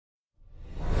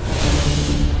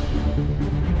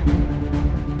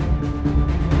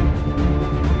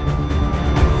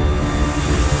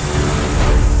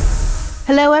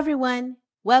Hello, everyone.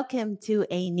 Welcome to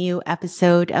a new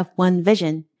episode of One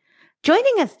Vision.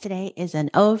 Joining us today is an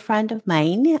old friend of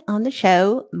mine on the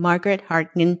show, Margaret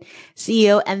Hartman,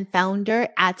 CEO and founder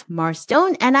at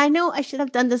Marstone. And I know I should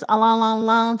have done this a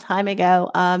long time ago.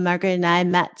 Margaret and I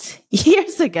met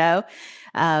years ago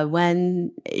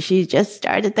when she just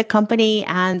started the company,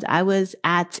 and I was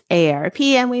at ARP,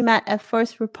 and we met at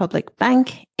First Republic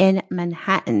Bank in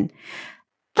Manhattan.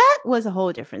 That was a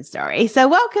whole different story. So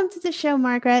welcome to the show,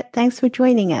 Margaret. Thanks for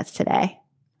joining us today.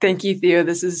 Thank you, Theo.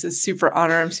 This is a super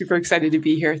honor. I'm super excited to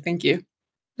be here. Thank you.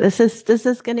 This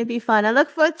is going to be fun. I look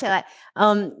forward to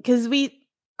it because we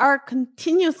are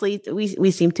continuously, we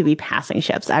seem to be passing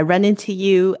ships. I run into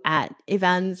you at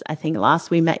events. I think last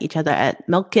we met each other at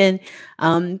Milken,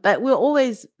 but we're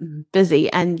always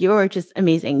busy, and you're just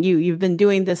amazing. You've been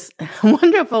doing this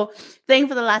wonderful thing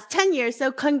for the last 10 years.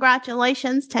 So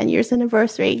congratulations, 10 years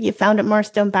anniversary. You founded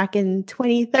Marstone back in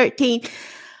 2013.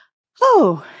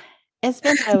 Oh, it's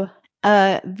been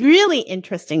a really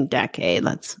interesting decade.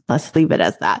 Let's leave it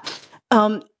as that.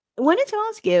 I wanted to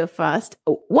ask you first,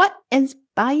 what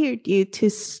inspired you to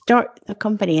start the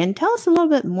company, and tell us a little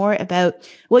bit more about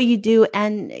what you do,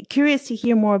 and curious to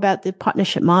hear more about the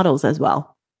partnership models as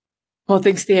well. Well,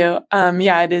 thanks, Theo.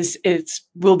 It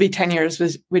will be 10 years,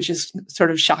 which is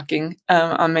sort of shocking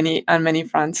on many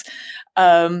fronts.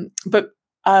 But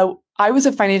I was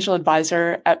a financial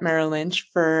advisor at Merrill Lynch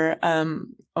for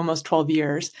almost 12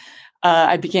 years.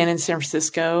 I began in San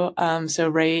Francisco, so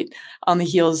right on the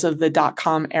heels of the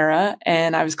dot-com era,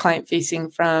 and I was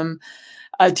client-facing from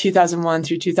 2001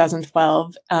 through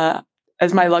 2012.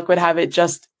 As my luck would have it,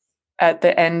 just at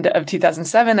the end of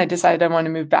 2007, I decided I wanted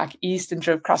to move back east and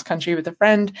drove cross-country with a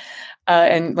friend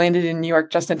and landed in New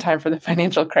York just in time for the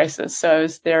financial crisis. So I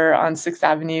was there on 6th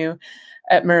Avenue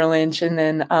at Merrill Lynch, and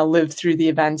then lived through the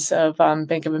events of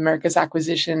Bank of America's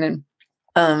acquisition and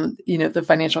the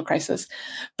financial crisis.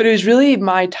 But it was really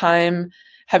my time,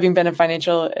 having been a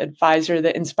financial advisor,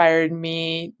 that inspired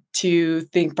me to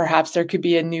think perhaps there could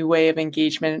be a new way of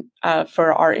engagement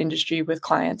for our industry with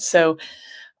clients. So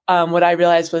what I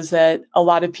realized was that a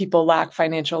lot of people lack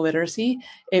financial literacy.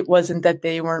 It wasn't that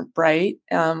they weren't bright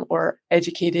or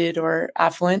educated or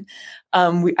affluent.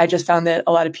 I just found that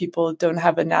a lot of people don't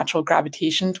have a natural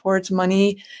gravitation towards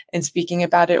money and speaking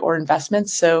about it, or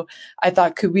investments. So I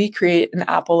thought, could we create an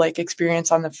Apple-like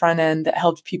experience on the front end that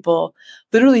helped people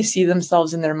literally see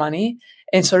themselves in their money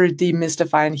and sort of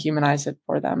demystify and humanize it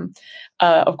for them?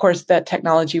 Of course, that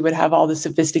technology would have all the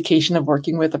sophistication of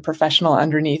working with a professional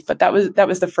underneath, but that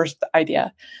was the first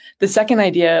idea. The second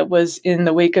idea was in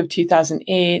the wake of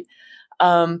 2008.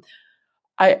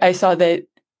 I saw that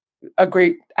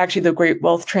the great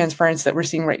wealth transference that we're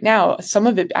seeing right now, some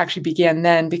of it actually began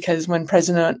then, because when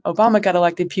President Obama got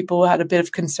elected, people had a bit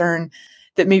of concern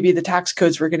that maybe the tax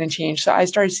codes were going to change. So I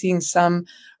started seeing some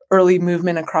early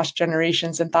movement across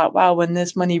generations and thought, wow, when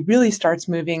this money really starts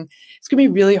moving, it's going to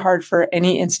be really hard for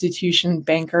any institution,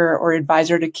 banker, or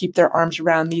advisor to keep their arms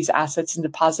around these assets and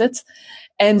deposits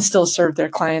and still serve their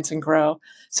clients and grow.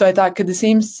 So I thought, could the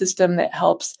same system that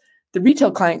helps the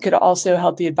retail client could also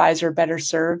help the advisor better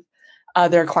serve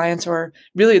their clients, or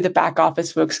really the back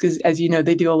office folks, because as you know,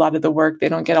 they do a lot of the work. They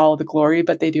don't get all of the glory,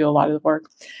 but they do a lot of the work.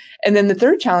 And then the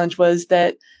third challenge was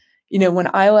that, when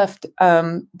I left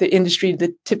the industry,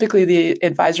 typically the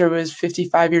advisor was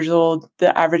 55 years old.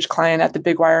 The average client at the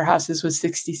big wirehouses was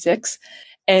 66.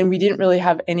 And we didn't really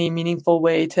have any meaningful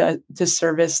way to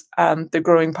service the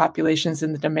growing populations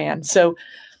and the demand. So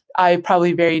I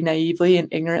probably very naively and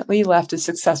ignorantly left a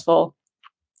successful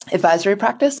advisory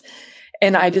practice.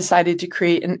 And I decided to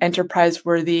create an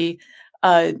enterprise-worthy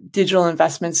digital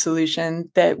investment solution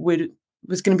that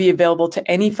was going to be available to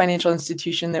any financial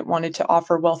institution that wanted to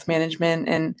offer wealth management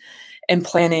and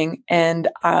planning. And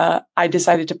I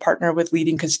decided to partner with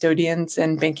leading custodians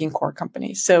and banking core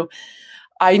companies. So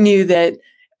I knew that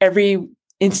every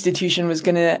institution was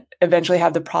going to eventually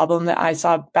have the problem that I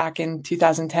saw back in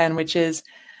 2010, which is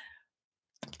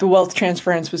the wealth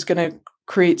transference was going to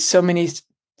create so many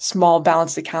small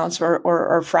balanced accounts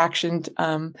or fractioned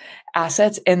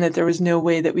assets, and that there was no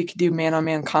way that we could do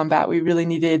man-on-man combat. We really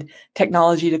needed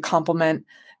technology to complement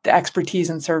the expertise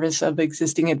and service of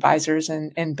existing advisors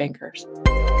and bankers.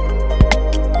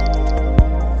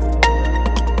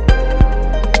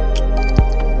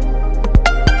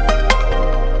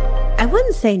 I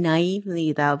wouldn't say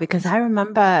naively, though, because I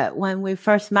remember when we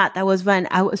first met, that was when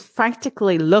I was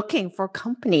practically looking for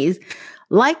companies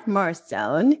like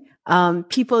Marstone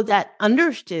people that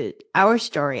understood our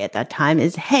story at that time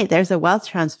is, hey, there's a wealth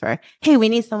transfer. Hey, we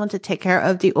need someone to take care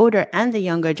of the older and the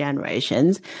younger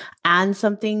generations, and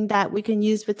something that we can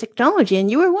use with technology. And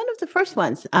you were one of the first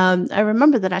ones. I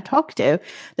remember that I talked to.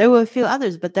 There were a few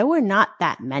others, but there were not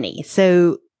that many.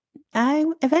 So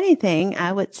if anything,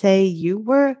 I would say you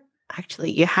were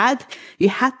actually, you had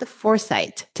the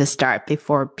foresight to start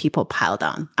before people piled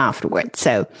on afterwards.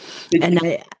 So, and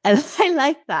I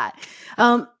like that.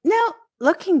 Now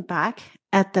looking back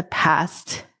at the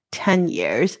past 10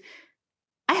 years,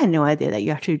 I had no idea that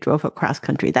you actually drove across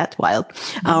country. That's wild.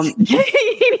 You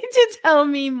need to tell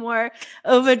me more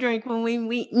over drink when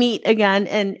we meet again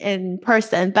in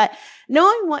person. But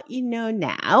knowing what you know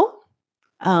now,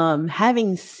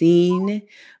 having seen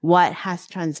what has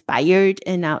transpired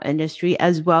in our industry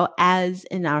as well as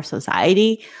in our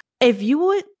society, if you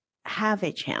would have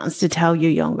a chance to tell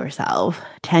your younger self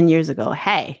 10 years ago,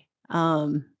 hey,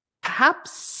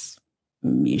 perhaps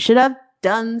you should have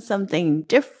done something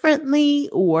differently,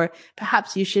 or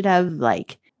perhaps you should have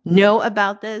know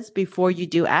about this before you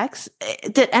do X.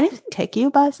 Did anything take you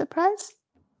by surprise?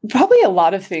 Probably a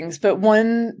lot of things, but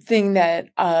one thing that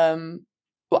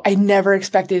I never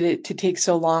expected it to take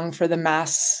so long for the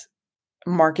mass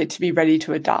market to be ready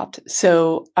to adopt.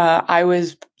 So I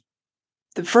was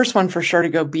the first one for sure to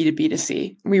go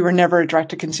B2B2C. We were never a direct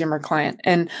to consumer client.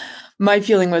 And my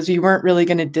feeling was we weren't really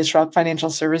going to disrupt financial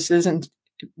services and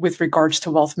with regards to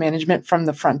wealth management from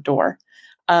the front door.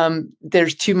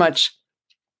 There's too much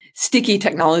sticky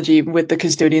technology with the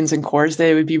custodians and cores that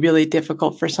it would be really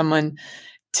difficult for someone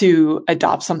to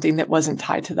adopt something that wasn't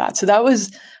tied to that. So that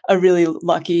was a really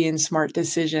lucky and smart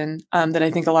decision that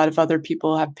I think a lot of other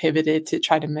people have pivoted to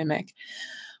try to mimic.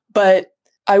 But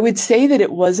I would say that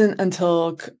it wasn't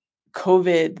until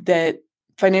COVID that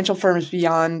financial firms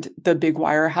beyond the big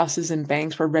wirehouses and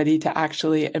banks were ready to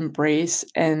actually embrace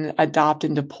and adopt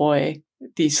and deploy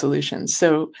these solutions.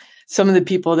 So some of the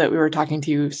people that we were talking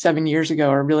to 7 years ago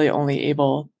are really only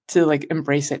able to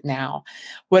embrace it now.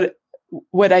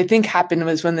 What I think happened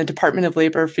was when the Department of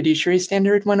Labor fiduciary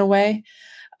standard went away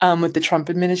with the Trump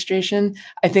administration,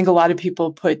 I think a lot of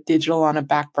people put digital on a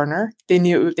back burner. They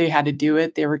knew they had to do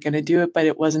it, they were going to do it, but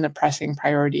it wasn't a pressing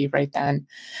priority right then.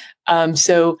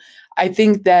 So I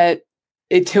think that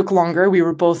it took longer. We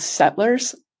were both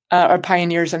settlers, or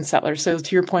pioneers and settlers. So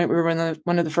to your point, we were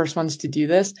one of the first ones to do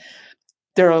this.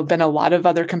 There have been a lot of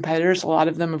other competitors. A lot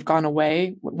of them have gone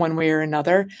away one way or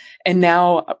another. And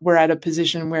now we're at a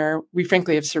position where we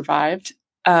frankly have survived,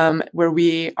 where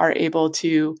we are able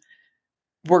to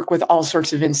work with all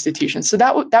sorts of institutions. So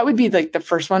that would be the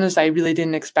first one, is I really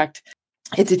didn't expect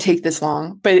it to take this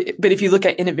long. But if you look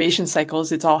at innovation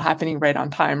cycles, it's all happening right on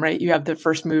time, right? You have the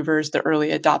first movers, the early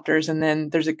adopters, and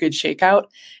then there's a good shakeout.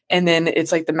 And then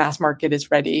it's the mass market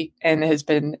is ready and has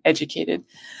been educated.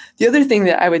 The other thing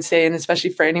that I would say, and especially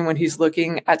for anyone who's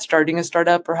looking at starting a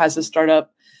startup or has a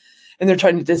startup and they're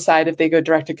trying to decide if they go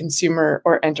direct to consumer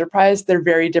or enterprise, they're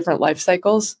very different life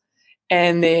cycles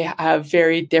and they have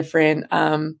very different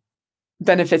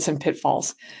benefits and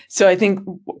pitfalls. So I think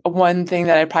one thing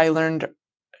that I probably learned,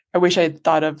 I wish I had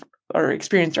thought of or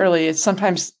experienced early, is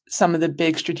sometimes some of the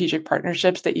big strategic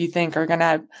partnerships that you think are going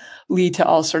to lead to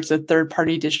all sorts of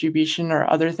third-party distribution or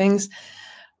other things,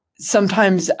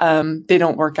 sometimes they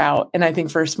don't work out. And I think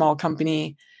for a small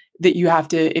company that you have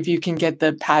to, if you can get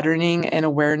the patterning and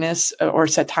awareness or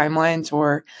set timelines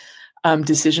or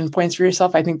decision points for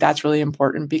yourself, I think that's really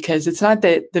important, because it's not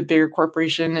that the bigger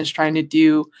corporation is trying to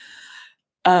do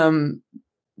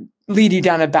lead you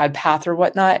down a bad path or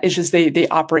whatnot. It's just they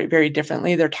operate very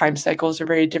differently. Their time cycles are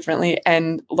very differently.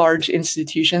 And large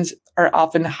institutions are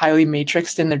often highly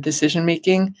matrixed in their decision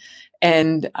making.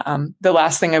 And the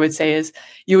last thing I would say is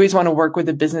you always want to work with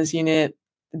a business unit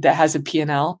that has a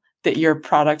P&L that your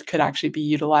product could actually be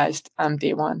utilized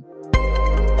day one.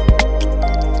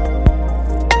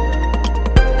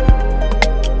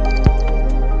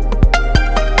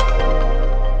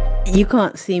 You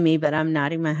can't see me, but I'm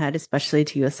nodding my head, especially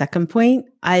to your second point.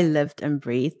 I lived and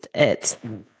breathed it.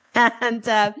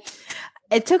 And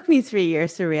it took me 3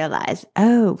 years to realize,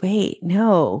 oh, wait,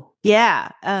 no.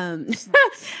 Yeah.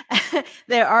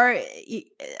 There are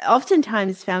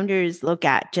oftentimes founders look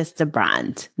at just the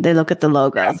brand. They look at the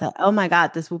logo. Yeah. Say, oh my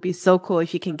God, this will be so cool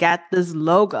if you can get this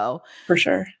logo. For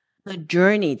sure. The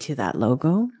journey to that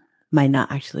logo might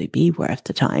not actually be worth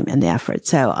the time and the effort.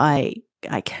 So I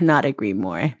cannot agree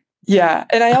more. Yeah.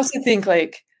 And I also think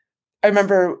I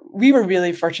remember we were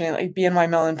really fortunate, BNY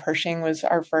Mellon Pershing was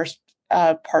our first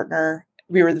partner.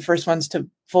 We were the first ones to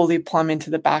fully plumb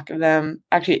into the back of them.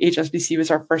 Actually, HSBC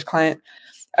was our first client.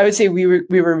 I would say we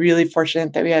were really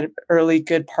fortunate that we had early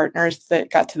good partners that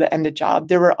got to the end of job.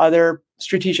 There were other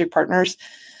strategic partners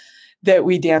that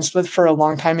we danced with for a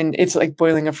long time, and it's like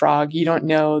boiling a frog. You don't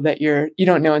know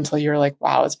until you're like,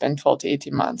 wow, it's been 12 to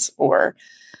 18 months. Or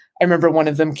I remember one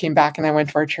of them came back and I went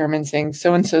to our chairman saying,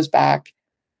 so and so's back.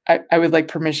 I would like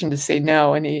permission to say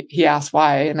no. And he asked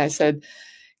why. And I said,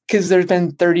 because there's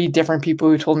been 30 different people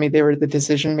who told me they were the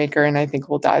decision maker and I think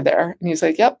we'll die there. And he's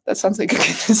like, yep, that sounds like a good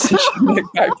decision.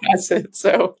 Bypass it.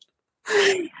 So,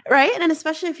 right. And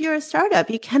especially if you're a startup,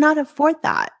 you cannot afford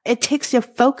that. It takes your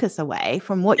focus away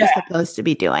from what you're supposed to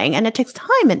be doing, and it takes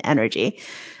time and energy.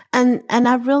 And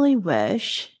I really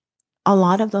wish a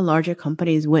lot of the larger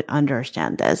companies would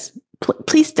understand this.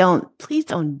 Please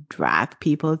don't drag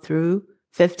people through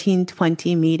 15,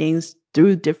 20 meetings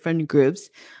through different groups.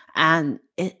 And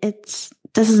this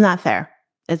is not fair.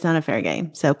 It's not a fair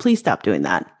game. So please stop doing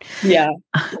that. Yeah.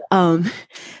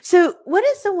 So what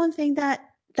is the one thing that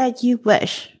you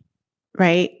wish,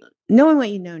 right? Knowing what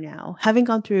you know now, having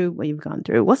gone through what you've gone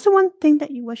through, what's the one thing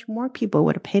that you wish more people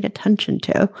would have paid attention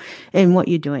to in what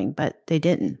you're doing, but they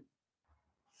didn't?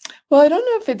 Well, I don't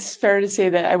know if it's fair to say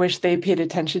that I wish they paid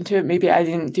attention to it. Maybe I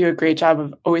didn't do a great job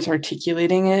of always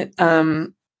articulating it.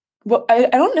 Well, I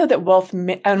don't know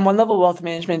that on one level, wealth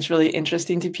management is really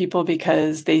interesting to people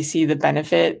because they see the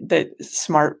benefit that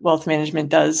smart wealth management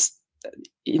does,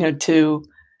 to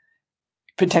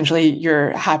potentially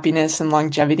your happiness and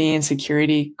longevity and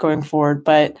security going forward.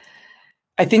 But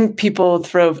I think people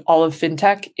throw all of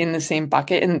fintech in the same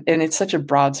bucket, and it's such a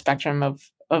broad spectrum of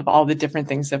all the different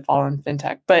things that fall in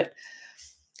fintech. But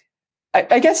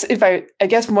I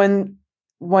guess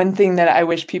one thing that I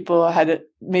wish people had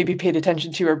maybe paid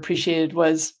attention to or appreciated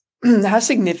was how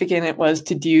significant it was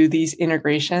to do these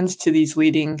integrations to these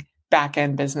leading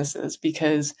back-end businesses,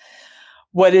 because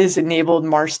what is enabled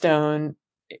Marstone,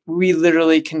 we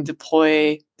literally can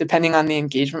deploy, depending on the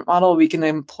engagement model, we can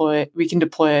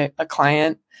deploy a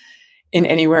client in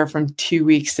anywhere from 2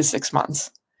 weeks to 6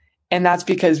 months. And that's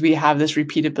because we have this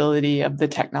repeatability of the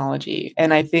technology.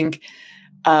 And I think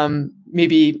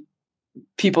maybe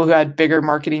people who had bigger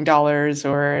marketing dollars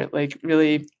or like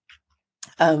really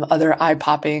other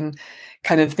eye-popping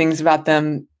kind of things about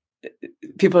them,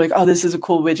 people are like, oh, this is a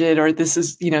cool widget, or this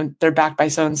is, they're backed by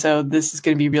so-and-so, this is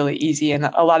going to be really easy. And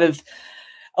a lot of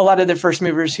the first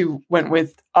movers who went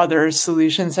with other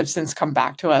solutions have since come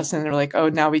back to us and they're like, oh,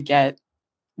 now we get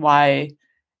why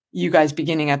you guys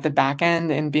beginning at the back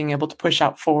end and being able to push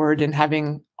out forward and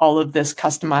having all of this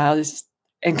customized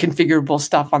and configurable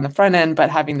stuff on the front end, but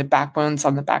having the backbones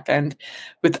on the back end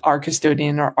with our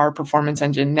custodian or our performance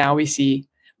engine. Now we see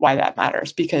why that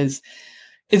matters, because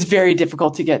it's very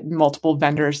difficult to get multiple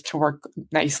vendors to work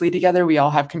nicely together. We all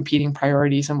have competing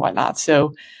priorities and whatnot.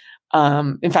 So,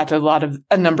 in fact,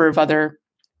 a number of other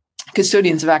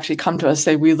custodians have actually come to us,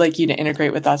 say, we'd like you to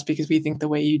integrate with us because we think the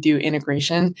way you do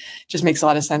integration just makes a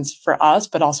lot of sense for us,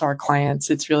 but also our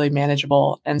clients. It's really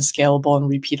manageable and scalable and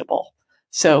repeatable.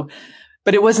 So,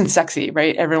 but it wasn't sexy,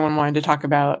 right? Everyone wanted to talk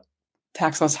about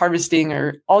tax loss harvesting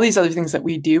or all these other things that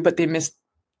we do, but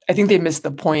I think they missed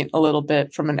the point a little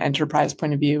bit from an enterprise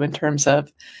point of view in terms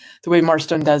of the way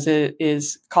Marstone does it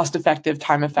is cost effective,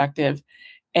 time effective,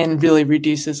 and really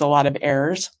reduces a lot of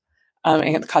errors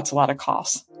and it cuts a lot of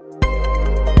costs.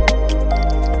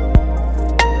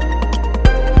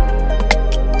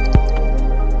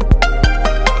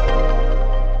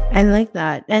 I like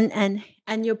that.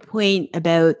 And your point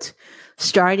about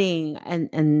starting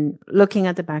and looking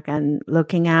at the back end,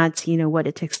 looking at, what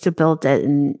it takes to build it,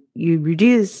 and you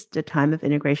reduce the time of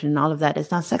integration and all of that.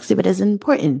 It's not sexy, but it's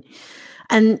important.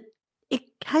 And it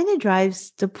kind of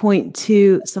drives the point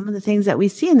to some of the things that we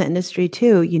see in the industry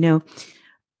too.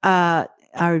 Our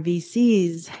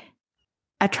VCs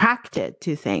attracted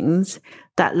to things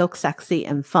that look sexy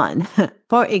and fun.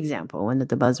 For example, one of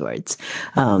the buzzwords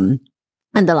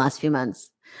in the last few months,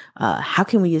 how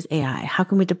can we use AI? How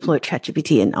can we deploy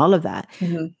ChatGPT and all of that?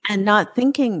 Mm-hmm. And not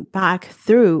thinking back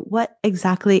through what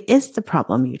exactly is the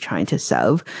problem you're trying to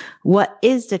solve? What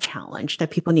is the challenge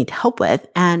that people need help with?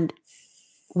 And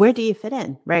where do you fit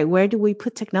in, right? Where do we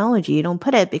put technology? You don't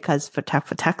put it because for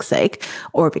tech's sake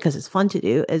or because it's fun to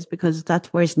do, is because that's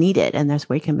where it's needed and that's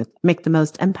where you can make the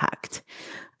most impact.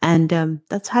 And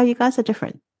that's how you guys are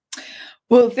different.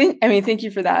 Well, thank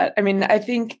you for that. I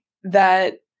think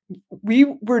that we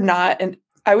were not, and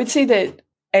I would say that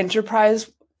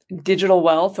enterprise digital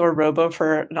wealth, or robo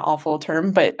for an awful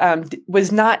term, but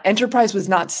enterprise was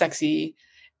not sexy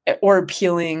or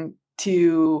appealing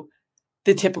to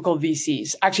the typical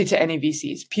VCs, actually to any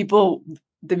VCs.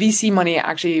 The VC money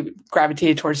actually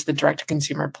gravitated towards the direct to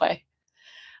consumer play.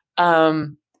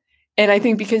 And I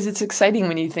think because it's exciting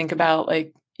when you think about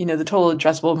like, the total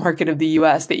addressable market of the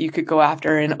US that you could go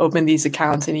after and open these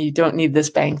accounts, and you don't need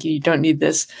this bank, you don't need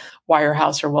this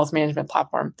wirehouse or wealth management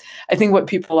platform. I think what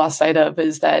people lost sight of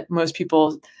is that most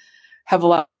people have a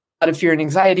lot of fear and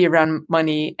anxiety around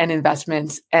money and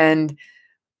investments. And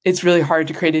it's really hard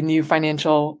to create a new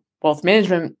financial wealth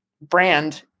management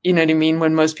brand, you know what I mean,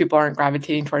 when most people aren't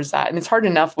gravitating towards that. And it's hard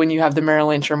enough when you have the Merrill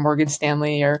Lynch or Morgan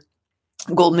Stanley or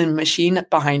Goldman machine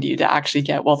behind you to actually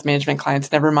get wealth management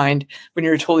clients, never mind when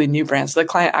you're a totally new brand. So the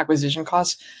client acquisition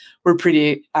costs were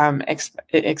pretty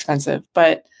expensive.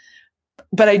 But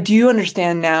I do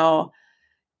understand now,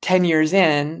 10 years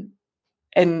in,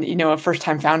 and a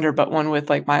first-time founder, but one with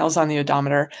like miles on the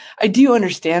odometer, I do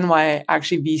understand why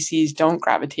actually VCs don't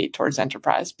gravitate towards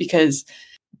enterprise, because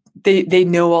they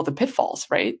know all the pitfalls,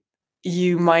 right?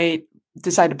 You might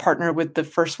decide to partner with the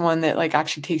first one that like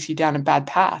actually takes you down a bad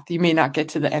path. You may not get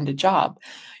to the end of job.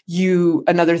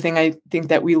 Another thing I think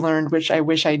that we learned, which I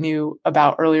wish I knew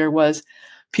about earlier, was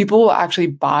people will actually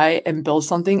buy and build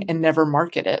something and never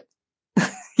market it.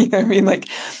 You know what I mean? Like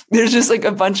there's just like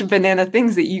a bunch of banana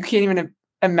things that you can't even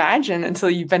imagine until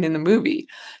you've been in the movie.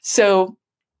 So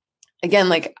again,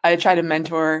 like I try to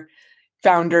mentor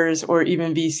founders or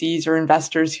even VCs or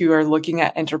investors who are looking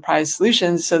at enterprise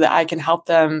solutions so that I can help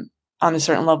them on a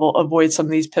certain level avoid some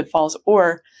of these pitfalls,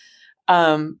 or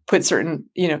put certain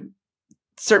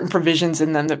provisions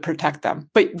in them that protect them.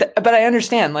 But I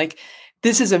understand, like,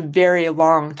 this is a very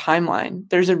long timeline.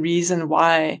 There's a reason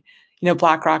why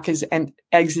BlackRock has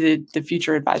exited the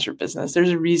Future Advisor business.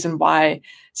 There's a reason why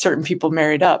certain people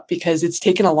married up, because it's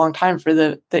taken a long time for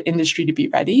the industry to be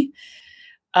ready.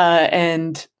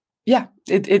 And yeah,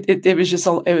 it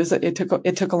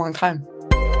took a long time.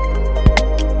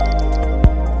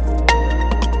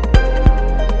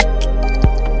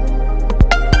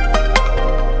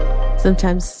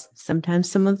 Sometimes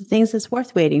some of the things it's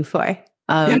worth waiting for.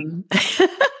 Oh,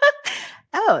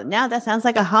 now that sounds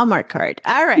like a Hallmark card.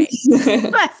 All right,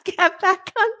 let's get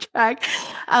back on track.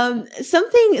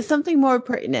 Something more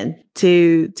pertinent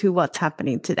to what's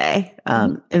happening today.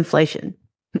 Inflation,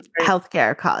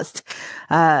 healthcare cost,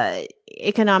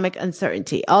 economic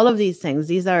uncertainty, all of these things.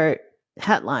 These are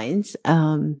headlines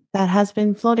that has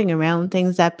been floating around,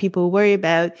 things that people worry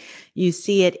about. You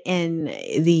see it in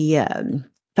the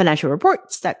financial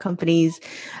reports that companies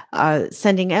are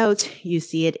sending out. You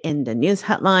see it in the news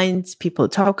headlines. People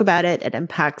talk about it. It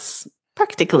impacts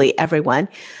practically everyone.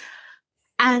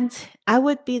 And I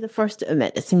would be the first to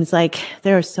admit, it seems like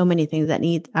there are so many things that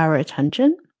need our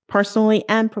attention, personally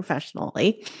and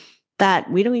professionally, that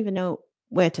we don't even know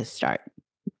where to start.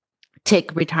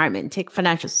 Take retirement, take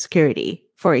financial security,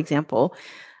 for example.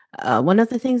 One of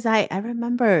the things I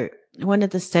remember, one of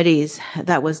the studies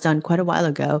that was done quite a while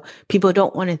ago, people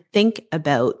don't want to think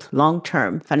about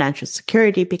long-term financial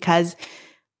security because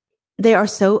they are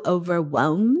so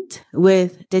overwhelmed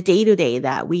with the day-to-day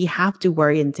that we have to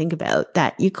worry and think about,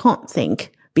 that you can't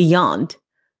think beyond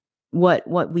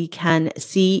what we can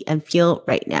see and feel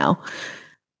right now.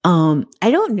 I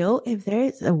don't know if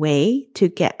there's a way to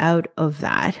get out of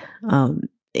that.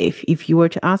 If you were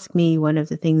to ask me, one of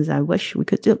the things I wish we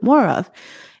could do more of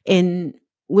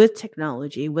with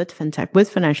technology, with fintech, with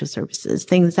financial services,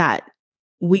 things that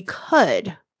we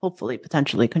could hopefully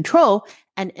potentially control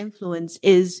and influence,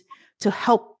 is to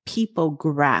help people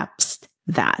grasp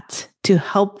that, to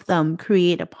help them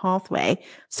create a pathway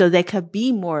so they could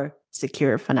be more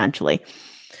secure financially.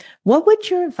 What would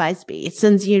your advice be,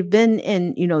 since you've been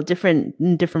in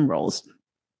different roles,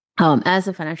 as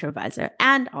a financial advisor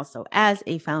and also as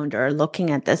a founder looking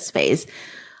at this space?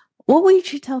 What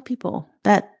would you tell people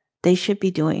that they should be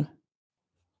doing?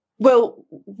 Well,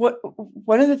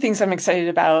 one of the things I'm excited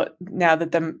about now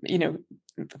that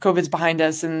COVID's behind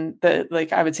us, and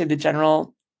I would say the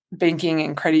general banking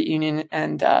and credit union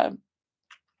and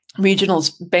regional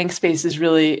bank space is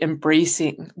really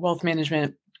embracing wealth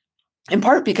management, in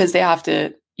part because they have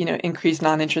to, increase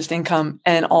non-interest income.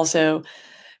 And also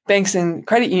banks and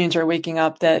credit unions are waking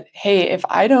up that, hey, if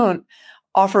I don't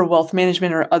offer wealth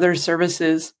management or other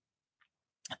services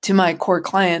to my core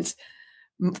clients,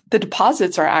 the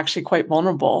deposits are actually quite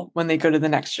vulnerable when they go to the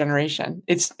next generation.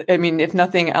 If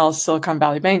nothing else, Silicon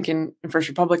Valley Bank and First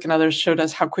Republic and others showed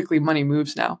us how quickly money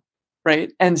moves now,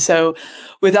 right? And so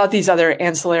without these other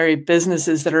ancillary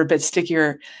businesses that are a bit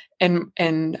stickier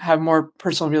and have more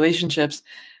personal relationships,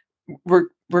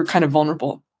 we're kind of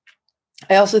vulnerable.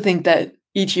 I also think that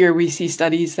each year we see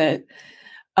studies that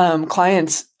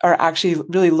clients are actually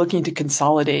really looking to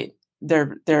consolidate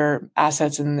their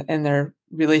assets and their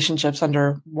relationships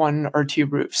under one or two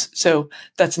roofs. So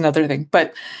that's another thing.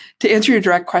 But to answer your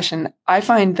direct question, I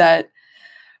find that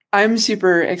I'm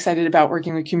super excited about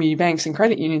working with community banks and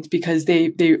credit unions because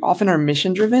they often are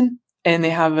mission driven and they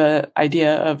have a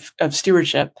idea of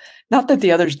stewardship. Not that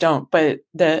the others don't, but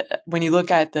when you look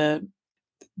at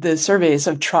the surveys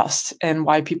of trust and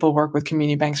why people work with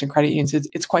community banks and credit unions,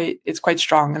 it's quite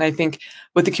strong. And I think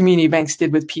what the community banks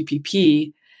did with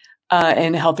PPP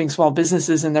and helping small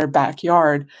businesses in their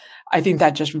backyard, I think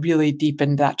that just really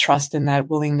deepened that trust and that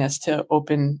willingness to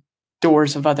open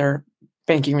doors of other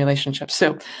banking relationships.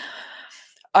 So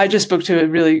I just spoke to a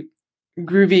really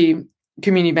groovy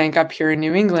community bank up here in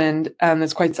New England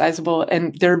that's quite sizable,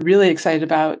 and they're really excited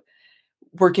about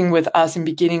working with us and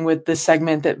beginning with this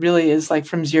segment that really is like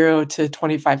from 0 to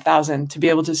 25,000 to be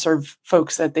able to serve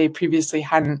folks that they previously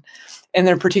hadn't. And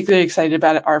they're particularly excited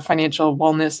about our financial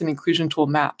wellness and inclusion tool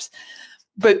MAPS.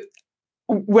 But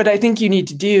what I think you need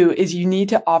to do is you need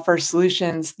to offer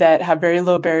solutions that have very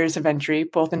low barriers of entry,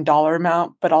 both in dollar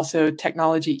amount, but also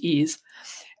technology ease.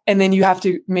 And then you have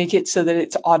to make it so that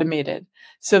it's automated.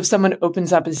 So if someone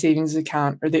opens up a savings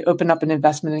account or they open up an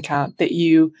investment account, that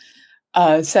you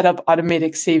set up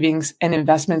automatic savings and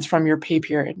investments from your pay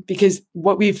period. Because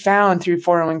what we've found through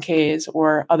 401ks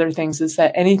or other things is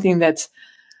that anything that's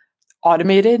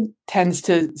automated tends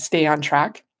to stay on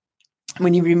track.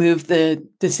 When you remove the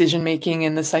decision making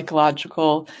and the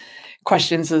psychological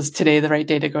questions, is today the right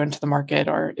day to go into the market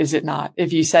or is it not?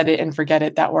 If you set it and forget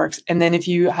it, that works. And then if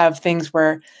you have things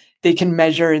where they can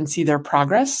measure and see their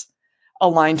progress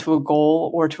aligned to a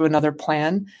goal or to another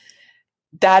plan,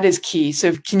 that is key.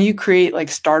 So can you create like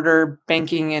starter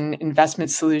banking and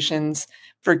investment solutions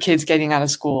for kids getting out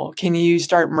of school? Can you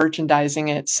start merchandising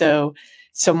it so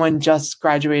someone just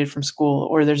graduated from school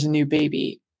or there's a new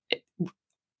baby?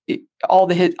 All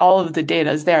of the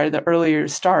data is there. The earlier you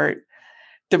start,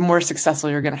 the more successful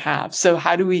you're going to have. So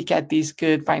how do we get these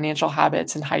good financial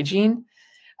habits and hygiene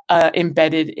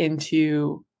embedded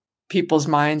into people's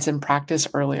minds and practice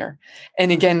earlier?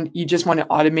 And again, you just want to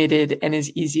automate it and as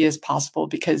easy as possible,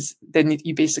 because then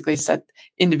you basically set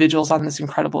individuals on this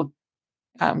incredible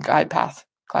glide path.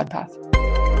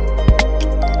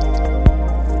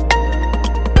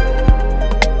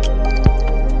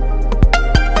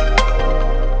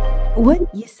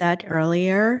 What you said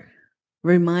earlier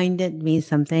reminded me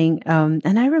something.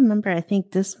 And I remember, I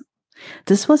think this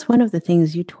was one of the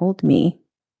things you told me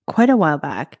quite a while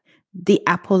back, the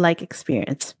Apple-like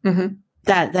experience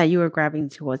that you were grabbing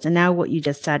towards. And now what you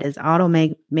just said is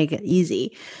make it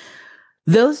easy.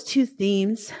 Those two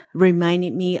themes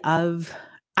reminded me of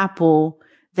Apple,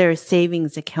 their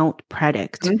savings account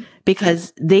product,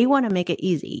 because they want to make it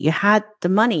easy. You had the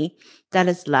money that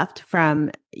is left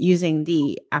from using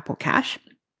the Apple Cash.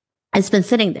 It's been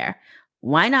sitting there.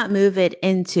 Why not move it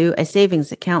into a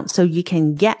savings account so you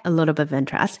can get a little bit of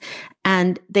interest?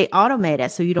 And they automate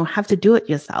it so you don't have to do it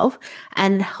yourself,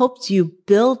 and it helps you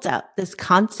build up this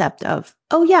concept of,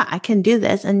 oh yeah, I can do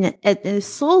this. And it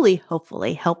slowly,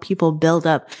 hopefully help people build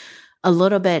up a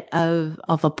little bit of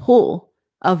a pool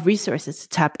of resources to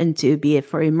tap into, be it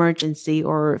for emergency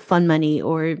or fund money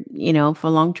or, for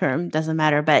long term, doesn't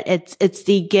matter. But it's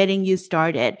the getting you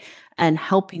started and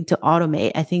helping to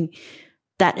automate. I think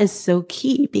that is so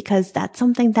key because that's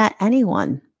something that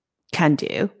anyone can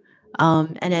do.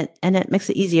 And it makes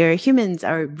it easier. Humans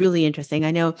are really interesting.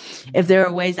 I know if there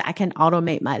are ways that I can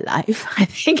automate my life, I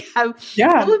think I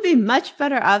would be much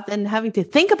better off than having to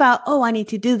think about, oh, I need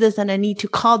to do this and I need to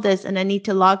call this and I need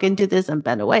to log into this. And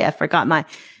by the way, I forgot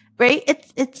right?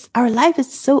 It's our life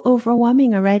is so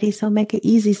overwhelming already. So make it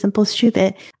easy, simple,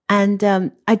 stupid.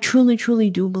 And I truly, truly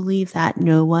do believe that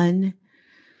no one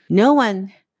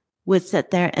would sit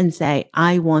there and say,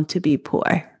 I want to be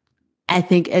poor. I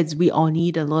think we all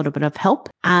need a little bit of help.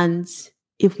 And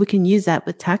if we can use that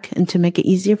with tech and to make it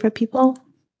easier for people,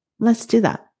 let's do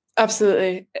that.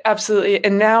 Absolutely. Absolutely.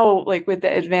 And now, like with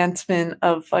the advancement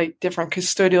of like different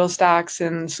custodial stacks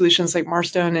and solutions like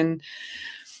Marstone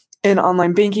and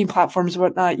online banking platforms and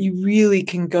whatnot, you really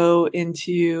can go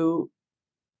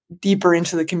deeper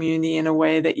into the community in a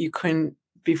way that you couldn't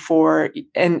before.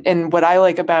 And what I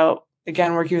like about,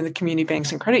 again, working with the community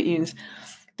banks and credit unions,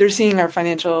 they're seeing our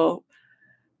financial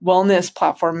wellness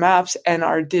platform MAPS and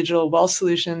our digital wealth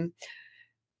solution.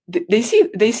 They see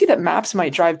that MAPS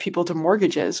might drive people to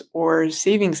mortgages or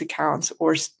savings accounts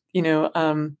or,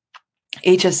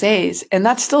 HSAs. And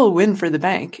that's still a win for the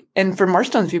bank. And from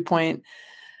Marstone's viewpoint,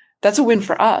 that's a win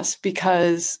for us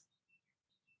because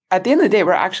at the end of the day,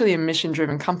 we're actually a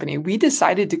mission-driven company. We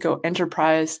decided to go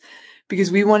enterprise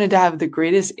because we wanted to have the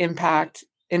greatest impact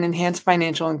and enhance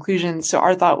financial inclusion. So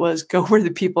our thought was go where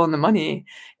the people and the money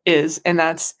is, and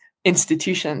that's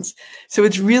institutions. So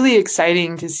it's really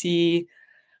exciting to see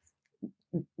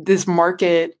this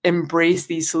market embrace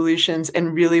these solutions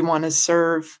and really want to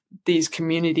serve these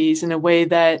communities in a way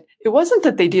that it wasn't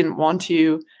that they didn't want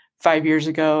to 5 years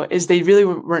ago, is they really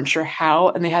weren't sure how,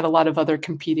 and they had a lot of other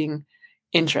competing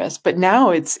interests. But now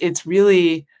it's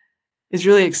really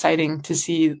exciting to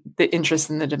see the interest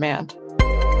and the demand.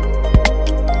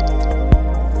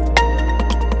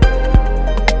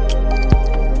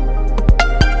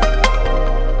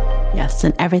 Yes,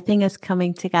 and everything is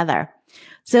coming together.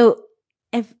 So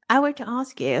if I were to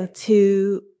ask you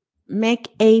to make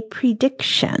a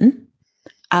prediction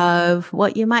of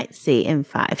what you might see in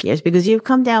 5 years, because you've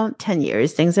come down 10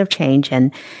 years, things have changed,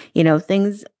 and,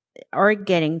 things are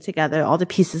getting together. All the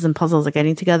pieces and puzzles are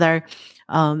getting together.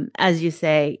 As you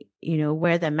say,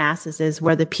 where the masses is,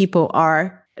 where the people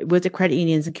are. With the credit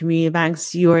unions and community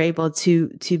banks, you are able to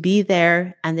be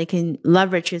there, and they can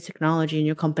leverage your technology in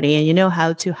your company, and you know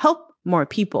how to help more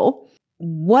people.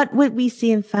 What would we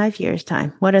see in 5 years'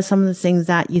 time? What are some of the things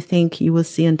that you think you will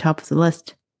see on top of the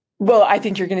list? Well, I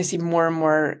think you're going to see more and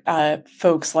more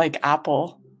folks like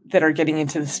Apple that are getting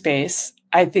into the space.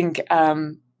 I think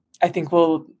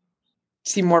we'll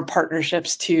see more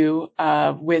partnerships too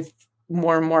with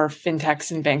more and more fintechs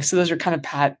and banks. So those are kind of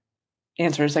pat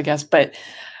answers, I guess. But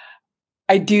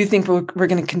I do think we're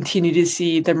going to continue to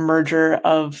see the merger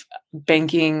of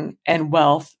banking and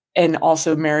wealth, and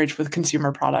also marriage with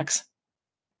consumer products.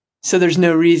 So there's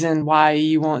no reason why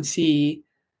you won't see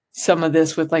some of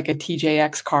this with like a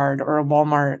TJX card or a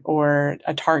Walmart or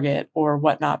a Target or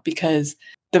whatnot, because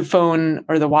the phone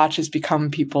or the watch has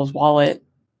become people's wallet.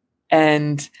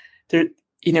 And there,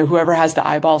 whoever has the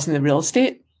eyeballs in the real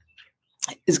estate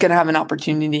is going to have an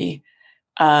opportunity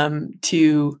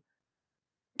to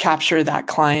capture that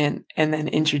client and then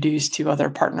introduce to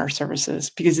other partner services,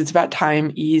 because it's about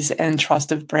time, ease, and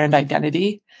trust of brand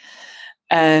identity.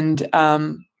 And,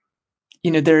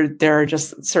 there are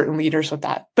just certain leaders with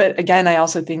that. But again, I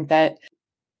also think that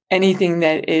anything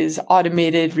that is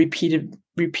automated,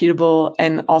 repeatable,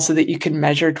 and also that you can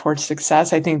measure towards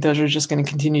success, I think those are just going to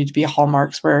continue to be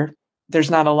hallmarks where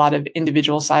there's not a lot of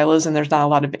individual silos and there's not a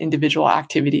lot of individual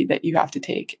activity that you have to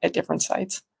take at different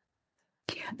sites.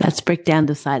 Let's break down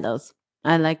the silos.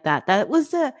 I like that. That was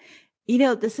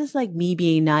this is like me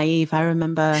being naive. I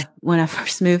remember when I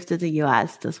first moved to the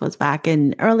US, this was back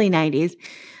in early 90s.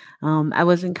 I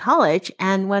was in college,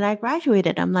 and when I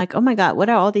graduated, I'm like, oh my God, what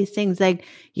are all these things? Like,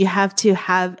 you have to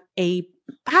have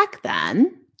back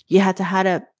then, you had to have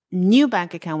a new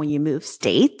bank account when you move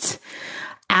states.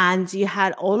 And you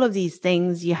had all of these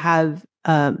things. You have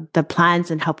the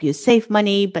plans and help you save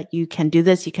money, but you can do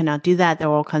this, you cannot do that. There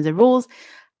are all kinds of rules.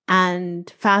 And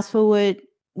fast forward,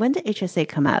 when did HSA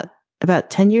come out?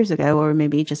 About 10 years ago, or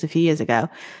maybe just a few years ago.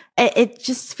 It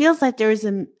just feels like there's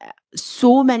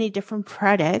so many different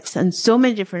products and so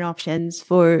many different options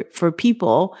for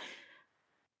people,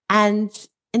 and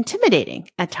intimidating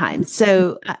at times.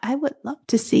 So I would love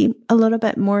to see a little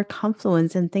bit more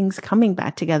confluence and things coming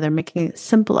back together, making it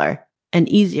simpler and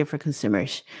easier for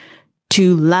consumers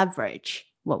to leverage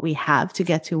what we have to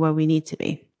get to where we need to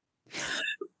be.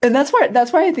 And that's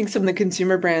why I think some of the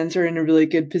consumer brands are in a really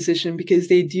good position, because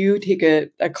they do take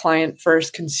a client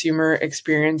first consumer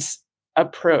experience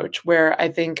approach, where I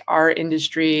think our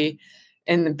industry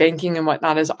and the banking and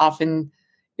whatnot is often,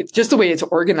 it's just the way it's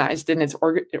organized, and its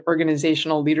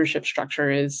organizational leadership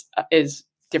structure is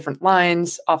different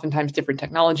lines, oftentimes different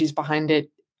technologies behind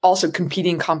it, also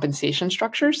competing compensation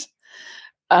structures.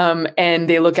 And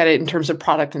they look at it in terms of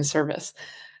product and service.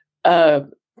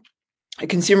 A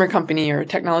consumer company or a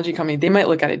technology company, they might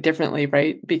look at it differently,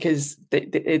 right? Because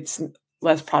it's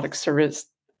less product service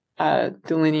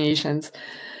delineations.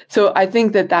 So I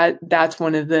think that's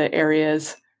one of the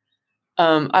areas.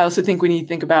 I also think when you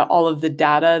think about all of the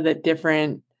data that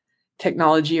different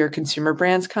technology or consumer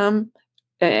brands come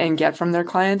and get from their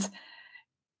clients,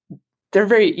 they're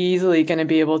very easily going to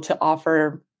be able to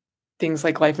offer things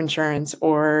like life insurance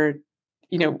or,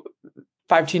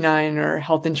 529 or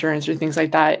health insurance or things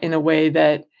like that in a way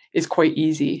that is quite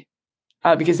easy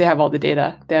because they have all the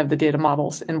data, they have the data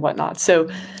models and whatnot. So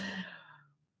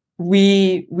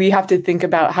we have to think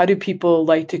about, how do people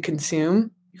like to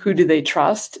consume? Who do they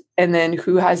trust? And then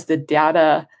who has the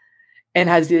data and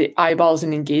has the eyeballs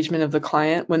and engagement of the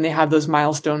client when they have those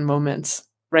milestone moments,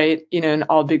 right? In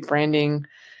all big branding,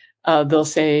 they'll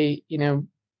say,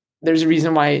 there's a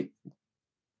reason why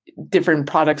different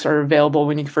products are available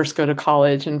when you first go to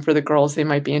college. And for the girls, they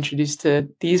might be introduced to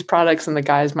these products and the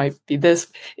guys might be this.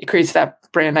 It creates that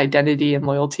brand identity and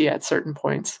loyalty at certain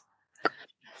points.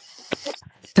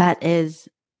 That is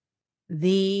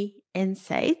the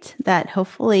insight that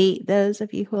hopefully those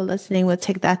of you who are listening will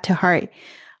take that to heart.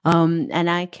 And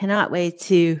I cannot wait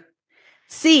to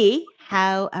see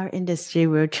how our industry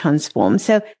will transform.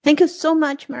 So thank you so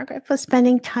much, Margaret, for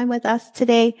spending time with us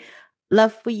today.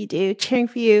 Love what you do, cheering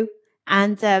for you.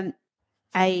 And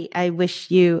I wish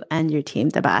you and your team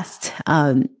the best.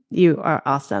 You are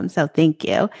awesome. So thank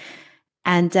you.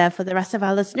 And for the rest of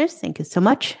our listeners, thank you so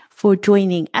much for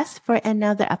joining us for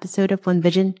another episode of One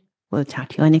Vision. We'll talk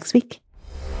to you all next week.